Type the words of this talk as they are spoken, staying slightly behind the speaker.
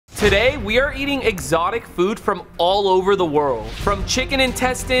Today, we are eating exotic food from all over the world. From chicken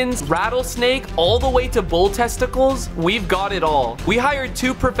intestines, rattlesnake, all the way to bull testicles, we've got it all. We hired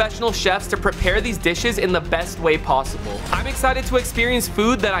 2 professional chefs to prepare these dishes in the best way possible. I'm excited to experience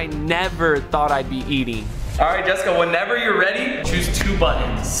food that I never thought I'd be eating. All right, Jessica, whenever you're ready, choose 2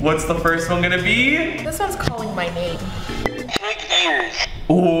 buttons. What's the first one gonna be? This one's calling my name. Pig ears.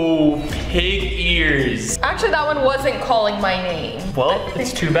 Ooh, pig ears. Actually, that one wasn't calling my name. Well,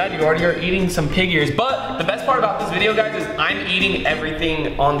 it's too bad you already are eating some pig ears. But the best part about this video, guys, is I'm eating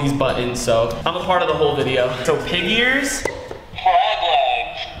everything on these buttons, so I'm a part of the whole video. So pig ears. Frog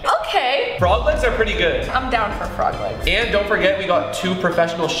legs. Okay. Frog legs are pretty good. I'm down for frog legs. And don't forget, we got 2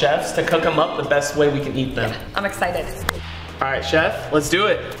 professional chefs to cook them up the best way we can eat them. I'm excited. All right, chef, let's do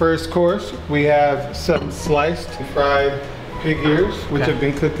it. First course, we have some sliced fried pig ears, which have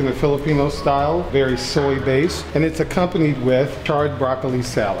been cooked in a Filipino style, very soy based, and it's accompanied with charred broccoli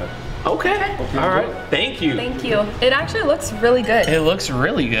salad. Okay. All right. Thank you. Thank you. It actually looks really good. It looks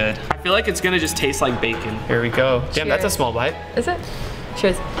really good. I feel like it's gonna just taste like bacon. Here we go. Damn, Cheers. that's a small bite. Is it?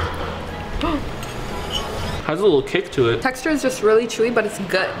 Cheers. Has a little kick to it. Texture is just really chewy, but it's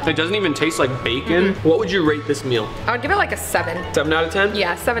good. It doesn't even taste like bacon. What would you rate this meal? I would give it like a 7. 7 out of 10?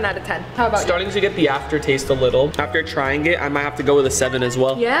 Yeah, 7 out of 10. How about Starting to get the aftertaste a little. After trying it, I might have to go with a 7 as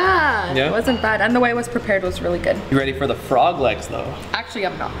well. you? Yeah, Yeah? it wasn't bad. And the way it was prepared was really good. You ready for the frog legs though? Actually,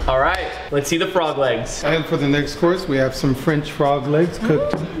 I'm not. All right, let's see the frog legs. And for the next course, we have some French frog legs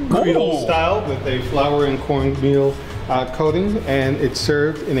cooked Creole style with a flour and cornmeal coating, and it's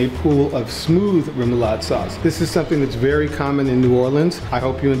served in a pool of smooth remoulade sauce. This is something that's very common in New Orleans. I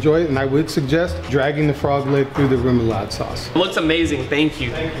hope you enjoy it, and I would suggest dragging the frog leg through the remoulade sauce. It looks amazing, thank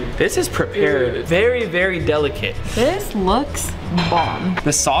you. This is prepared very, very delicate. This looks bomb.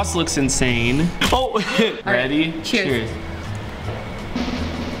 The sauce looks insane. Oh, ready? Right, cheers.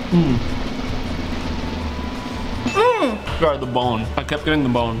 Got the bone. I kept getting the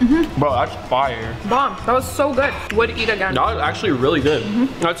bone. Bro, that's fire. Bomb. That was so good. Would eat again. That was actually really good.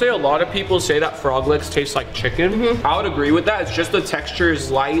 I'd say a lot of people say that frog legs taste like chicken. I would agree with that. It's just the texture is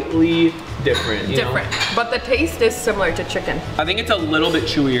slightly different. You know? But the taste is similar to chicken. I think it's a little bit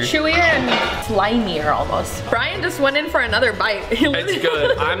chewier. Chewier and slimier almost. Brian just went in for another bite. It's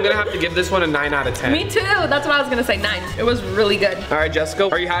good. I'm gonna have to give this one a 9 out of 10. Me too. That's what I was gonna say. 9. It was really good. All right,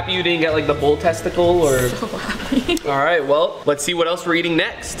 Jessica, are you happy you didn't get like the bull testicle or? So happy. All right, well, let's see what else we're eating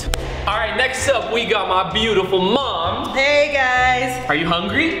next. All right, next up, we got my beautiful mom. Hey guys. Are you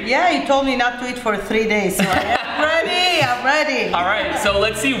hungry? Yeah, you told me not to eat for 3 days, so I'm ready. I'm ready. All right, so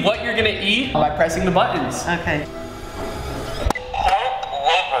let's see what you're gonna eat by pressing the buttons. Okay.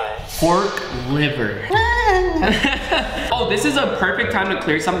 Pork liver. Oh, this is a perfect time to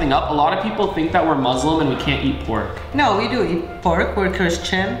clear something up. A lot of people think that we're Muslim and we can't eat pork. No, we do eat pork. We're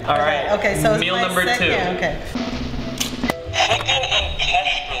Christian. All right. Okay, so meal it's my number 2. Okay.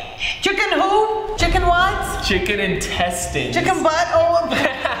 Chicken who? Chicken what? Chicken intestines. Chicken butt? Oh.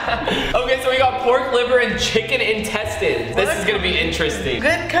 Okay, so we got pork liver and chicken intestines. This is gonna be interesting.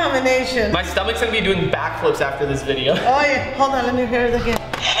 Good combination. My stomach's gonna be doing backflips after this video. Oh yeah, hold on, let me hear it again.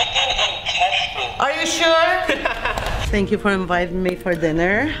 Are you sure? Thank you for inviting me for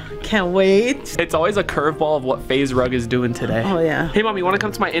dinner. Can't wait. It's always a curveball of what FaZe Rug is doing today. Oh yeah. Hey mom, you wanna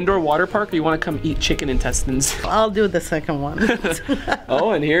come to my indoor water park or you wanna come eat chicken intestines? I'll do the second one.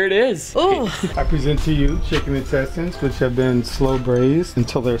 Oh, and here it is. Oh. I present to you chicken intestines, which have been slow braised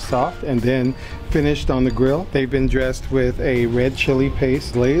until they're soft and then finished on the grill. They've been dressed with a red chili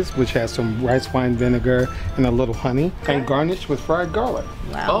paste glaze, which has some rice wine vinegar and a little honey, and garnished with fried garlic.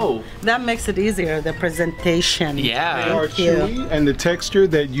 Wow. Oh. That makes it easier, the presentation. Yeah. They are chewy, and the texture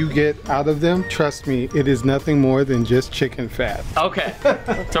that you get out of them, trust me, it is nothing more than just chicken fat. Okay,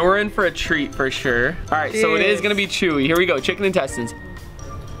 so we're in for a treat for sure. All right, so it is gonna be chewy. Here we go, chicken intestines.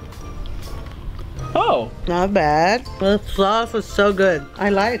 Oh. Not bad. The sauce is so good. I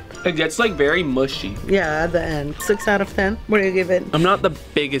like. It gets like very mushy. Yeah, at the end. 6 out of 10. What do you give it? I'm not the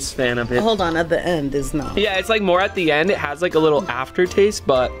biggest fan of it. Hold on, at the end is not. Yeah, it's like more at the end. It has like a little aftertaste,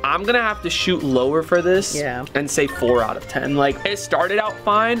 but I'm gonna have to shoot lower for this. Yeah. And say 4 out of 10. Like it started out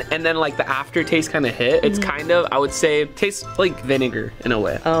fine, and then like the aftertaste kind of hit. It's kind of, I would say, tastes like vinegar in a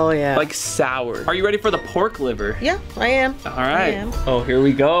way. Oh yeah. Like sour. Are you ready for the pork liver? Yeah, I am. All right. I am. Oh, here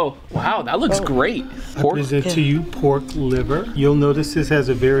we go. Wow, that looks great. I present to you pork liver. You'll notice this has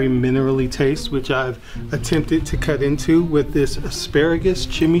a very minerally taste, which I've attempted to cut into with this asparagus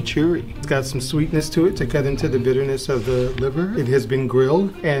chimichurri. It's got some sweetness to it to cut into the bitterness of the liver. It has been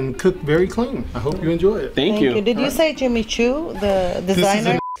grilled and cooked very clean. I hope you enjoy it. Thank you. Did you say Jimmy Choo, the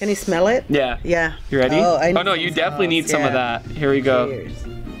designer? Can you smell it? Yeah. Yeah. You ready? Oh, Oh no, you definitely need some of that. Here we go. Cheers.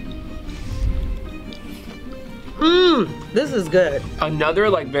 This is good. Another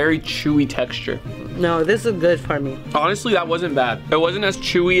like very chewy texture. No, this is good for me. Honestly, that wasn't bad. It wasn't as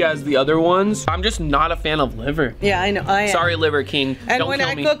chewy as the other ones. I'm just not a fan of liver. Yeah, I know. I am. Sorry, Liver King. And Don't when kill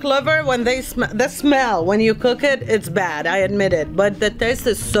I me. cook liver, when the smell, when you cook it, it's bad. I admit it. But the taste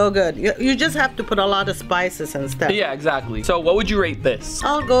is so good. You just have to put a lot of spices and stuff. Yeah, exactly. So what would you rate this?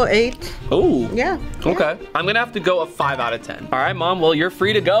 I'll go 8. Oh. Yeah. Okay. I'm gonna have to go a 5 out of 10. All right, Mom. Well, you're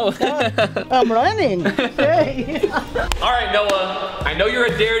free to go. I'm running. Hey. All right, Noah. I know you're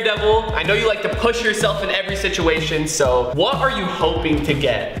a daredevil. I know you like to push yourself in every situation. So what are you hoping to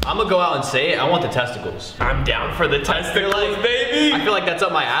get? I'm gonna go out and say it. I want the testicles. I'm down for the testicles, baby. I feel like that's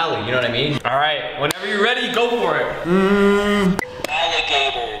up my alley. You know what I mean? All right. Whenever you're ready, go for it.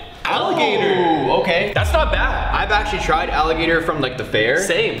 Alligator. Alligator. Ooh, okay. That's not bad. I've actually tried alligator from like the fair.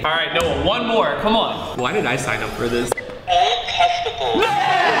 Same. All right, Noah. One more. Come on. Why did I sign up for this? Testicles.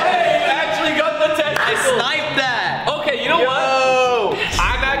 Hey, you actually got the testicles. I sniped that. Okay, you know what?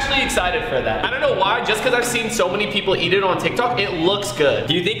 I'm actually excited for that. I don't know why, just because I've seen so many people eat it on TikTok, it looks good.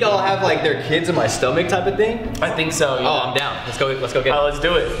 Do you think I'll have like their kids in my stomach type of thing? I think so. Yeah. Oh, I'm down. Let's go get it. Let's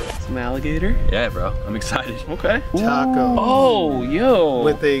do it. Some alligator. Yeah, bro. I'm excited. Okay. Taco. Oh, yo.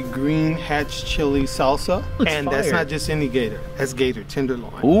 With a green hatch chili salsa. And that's fire. not just any gator. That's gator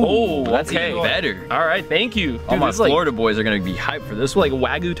tenderloin. Oh, that's okay. even better. All right, thank you. Dude, All my this is like, Florida boys are gonna be hyped for this one.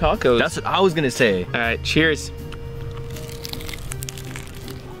 like Wagyu tacos. That's what I was gonna say. All right, cheers.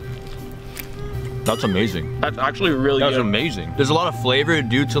 That's amazing. That's actually really That's good. amazing. There's a lot of flavor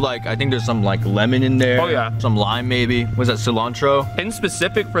due to like, I think there's some like lemon in there. Oh, yeah. Some lime maybe. Was that cilantro? In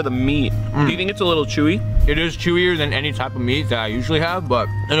specific for the meat, do you think it's a little chewy? It is chewier than any type of meat that I usually have, but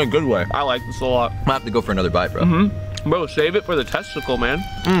in a good way. I like this a lot. I have to go for another bite, bro. Bro, save it for the testicle, man.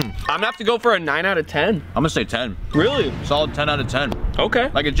 I'm gonna have to go for a 9 out of 10. I'm gonna say 10. Really? Solid 10 out of 10. Okay.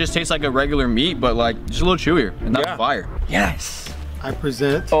 Like it just tastes like a regular meat, but like just a little chewier. And that's Yeah. fire. Yes. I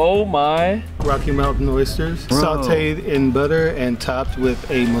present Oh my. Rocky Mountain oysters, sauteed in butter and topped with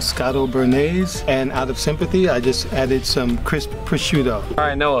a Moscato Béarnaise. And out of sympathy, I just added some crisp prosciutto. All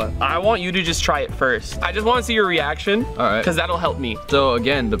right, Noah, I want you to just try it first. I just want to see your reaction. All right. Because that'll help me. So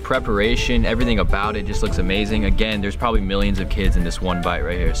again, the preparation, everything about it just looks amazing. Again, there's probably millions of kids in this one bite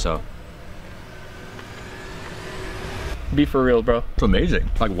right here, so. Be for real, bro. It's amazing.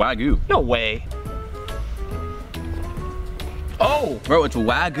 Like Wagyu. No way. Oh, Bro, it's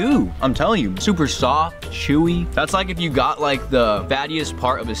Wagyu. I'm telling you, super soft, chewy. That's like if you got like the fattiest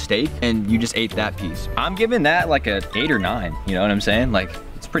part of a steak and you just ate that piece. I'm giving that like a 8 or 9. You know what I'm saying? Like,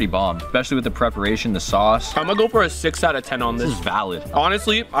 it's pretty bomb, especially with the preparation, the sauce. I'm gonna go for a 6 out of 10 on This this. is valid.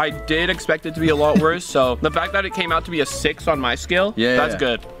 Honestly, I did expect it to be a lot worse, so the fact that it came out to be a 6 on my scale, Yeah. that's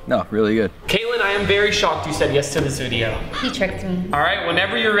good. No, really good. Caitlin, I am very shocked you said yes to this video. He tricked me. All right,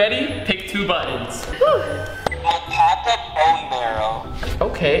 whenever you're ready, pick 2 buttons. Alpaca bone marrow.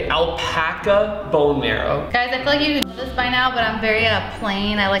 Okay, alpaca bone marrow. Guys, I feel like you know this by now, but I'm very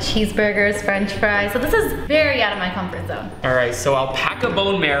plain. I like cheeseburgers, french fries. So this is very out of my comfort zone. All right, so alpaca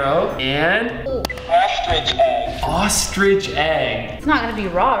bone marrow and Ooh, Ostrich egg. ostrich egg. it's not gonna be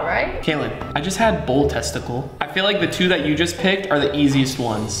raw, right? Caitlin, I just had bull testicle. I feel like the 2 that you just picked are the easiest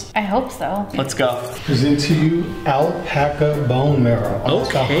ones. I hope so. Let's go. Present to you alpaca bone marrow. It's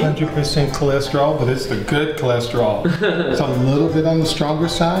Okay. 100% cholesterol, but it's the good cholesterol. It's a little bit on the stronger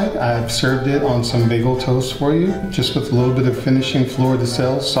side. I've served it on some bagel toast for you, just with a little bit of finishing fleur de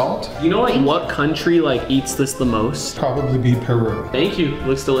sel salt. You know like what country like eats this the most? Probably be Peru. Thank you,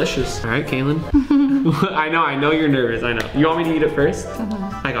 looks delicious. All right, Caitlin. I know you're nervous, I know. You want me to eat it first?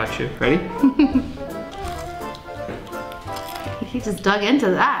 I got you, ready? He just dug into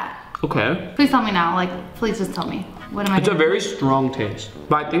that. Okay. Please tell me now, like, please just tell me. What am I It's a doing? very strong taste,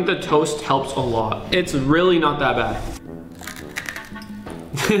 but I think the toast helps a lot. It's really not that bad.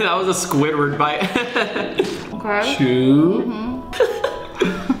 That was a Squidward bite. Okay. 2.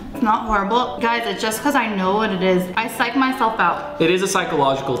 It's not horrible. Guys, it's just because I know what it is. I psych myself out. It is a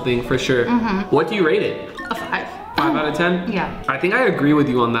psychological thing for sure. What do you rate it? A 5. 5 out of 10? Yeah. I think I agree with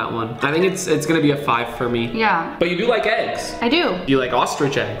you on that one. I think it's gonna be a 5 for me. Yeah. But you do like eggs. I do. You like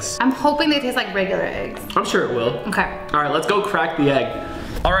ostrich eggs. I'm hoping they taste like regular eggs. I'm sure it will. Okay. All right, let's go crack the egg.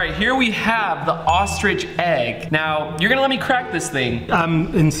 All right, here we have the ostrich egg. Now, you're gonna let me crack this thing. I'm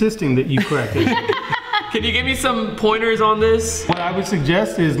insisting that you crack it. Can you give me some pointers on this? What I would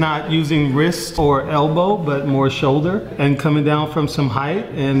suggest is not using wrist or elbow, but more shoulder, and coming down from some height,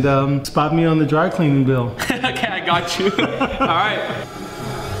 and spot me on the dry cleaning bill. Okay, I got you. All right.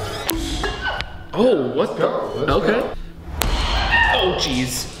 Oh, what the? Okay. Oh,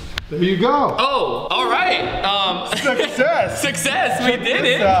 jeez. There you go. Oh, all right. Success. Success. We did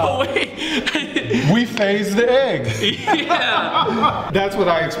it. Oh, wait. We phased the egg. Yeah. That's what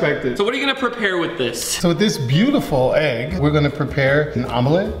I expected. So what are you gonna prepare with this? So with this beautiful egg, we're gonna prepare an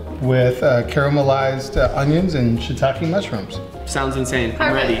omelet with caramelized onions and shiitake mushrooms. Sounds insane.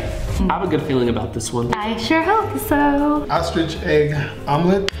 I'm ready. I have a good feeling about this one. I sure hope so. Ostrich egg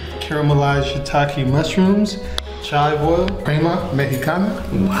omelet, caramelized shiitake mushrooms, chive oil, crema mexicana.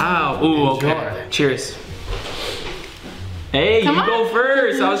 Wow. Ooh, okay. Enjoy. Cheers. Hey, Come you on. go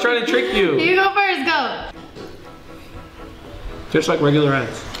first. I was trying to trick you. You go first, go. Just like regular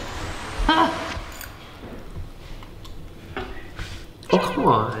eggs. Oh, come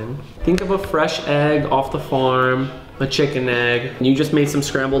on. Think of a fresh egg off the farm, a chicken egg. You just made some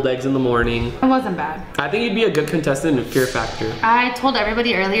scrambled eggs in the morning. It wasn't bad. I think you'd be a good contestant in Fear Factor. I told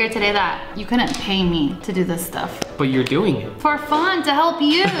everybody earlier today that you couldn't pay me to do this stuff. But you're doing it. For fun, to help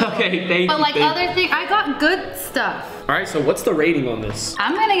you. Okay, thank you. But like thank other things, I got good stuff. All right, so what's the rating on this?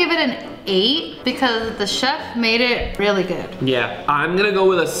 I'm gonna give it an 8 because the chef made it really good. Yeah, I'm gonna go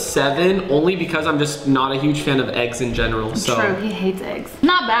with a 7 only because I'm just not a huge fan of eggs in general. So True, he hates eggs.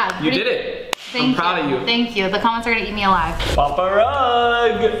 Not bad. you did it. I'm proud of you. Thank you. The comments are gonna eat me alive. Papa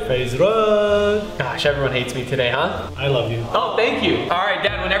Rug. FaZe Rug. Gosh, everyone hates me today, huh? I love you. Oh, thank you. All right,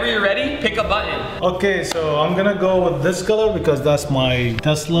 Dad, whenever you're ready, pick a button. Okay, so I'm gonna go with this color because that's my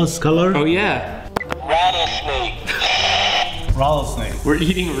Tesla's color. Oh yeah, Rattlesnake. Rattlesnake. we're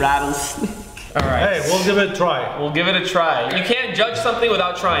eating rattlesnake. All right. Hey, we'll give it a try. We'll give it a try. You can't judge something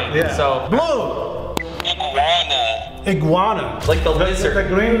without trying. Yeah. So, Blue. Iguana. Iguana. like the Is it the lizard.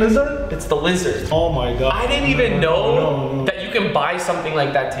 green lizard? It's the lizard. Oh my god. I didn't even know No. that you can buy something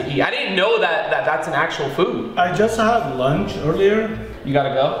like that to eat. I didn't know that that's an actual food. I just had lunch earlier. You gotta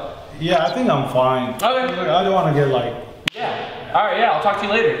go? Yeah, I think I'm fine. Okay. I don't want to get like. Yeah. All right, yeah, I'll talk to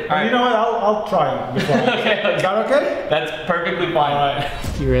you later. All right. You know what? I'll try it before. Okay. Is that okay? That's perfectly fine. All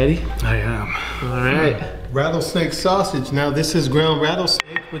right. You ready? I am. All right. Rattlesnake sausage. Now this is ground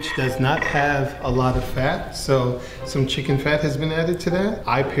rattlesnake, which does not have a lot of fat, so some chicken fat has been added to that.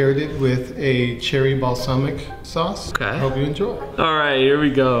 I paired it with a cherry balsamic sauce. Okay. Hope you enjoy. All right, here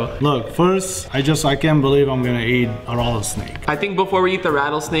we go. Look, first, I can't believe I'm gonna eat a rattlesnake. I think before we eat the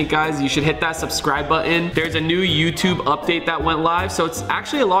rattlesnake, guys, you should hit that subscribe button. There's a new YouTube update that went live, so it's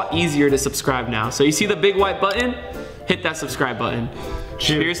actually a lot easier to subscribe now. So you see the big white button? Hit that subscribe button.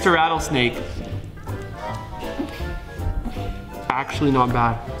 Cheers to rattlesnake. Actually not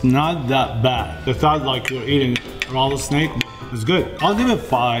bad. Not that bad. It's not like you're eating a rattlesnake. It's good. I'll give it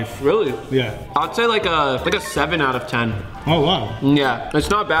 5. Really? Yeah. I'd say like a 7 out of 10. Oh wow. Yeah, it's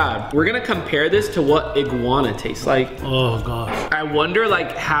not bad. We're gonna compare this to what iguana tastes like. Oh gosh. I wonder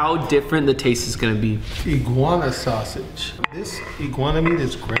like how different the taste is gonna be. Iguana sausage. This iguana meat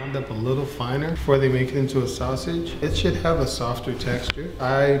is ground up a little finer before they make it into a sausage. It should have a softer texture.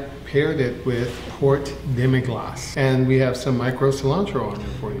 I paired it with port demi-glace, and we have some micro cilantro on it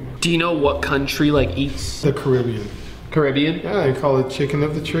for you. Do you know what country like eats The Caribbean. Caribbean? Yeah, they call it chicken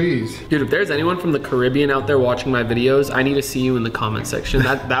of the trees. Dude, if there's anyone from the Caribbean out there watching my videos, I need to see you in the comment section.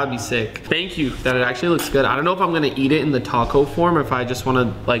 That would be sick. Thank you. That it actually looks good. I don't know if I'm gonna eat it in the taco form or if I just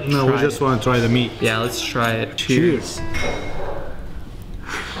wanna like No, try we just want to try the meat. Yeah, let's try it. Cheers.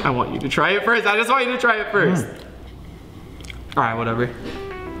 I want you to try it first. I just want you to try it first. All right, whatever.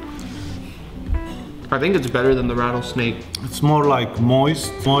 I think it's better than the rattlesnake. It's more like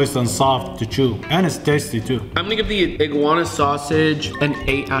moist and soft to chew. And it's tasty too. I'm gonna give the iguana sausage an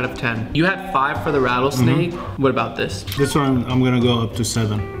 8 out of 10. You had 5 for the rattlesnake. What about this? This one, I'm gonna go up to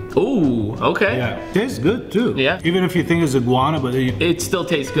 7. Ooh, okay. Yeah, tastes good too. Yeah. Even if you think it's iguana, but It still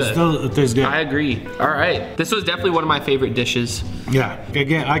tastes good. it tastes good. I agree. All right. This was definitely one of my favorite dishes. Yeah.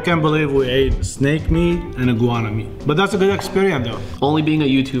 Again, I can't believe we ate snake meat and iguana meat. But that's a good experience though. Only being a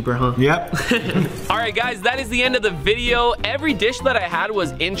YouTuber, huh? Yep. All right, guys, that is the end of the video. Every dish that I had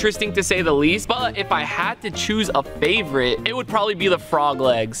was interesting to say the least, but if I had to choose a favorite, it would probably be the frog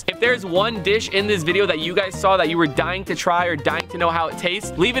legs. If there's one dish in this video that you guys saw that you were dying to try or dying to know how it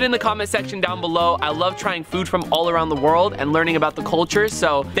tastes, leave it in the comment section down below. I love trying food from all around the world and learning about the culture.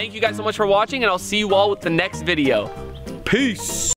 So thank you guys so much for watching, and I'll see you all with the next video. Peace.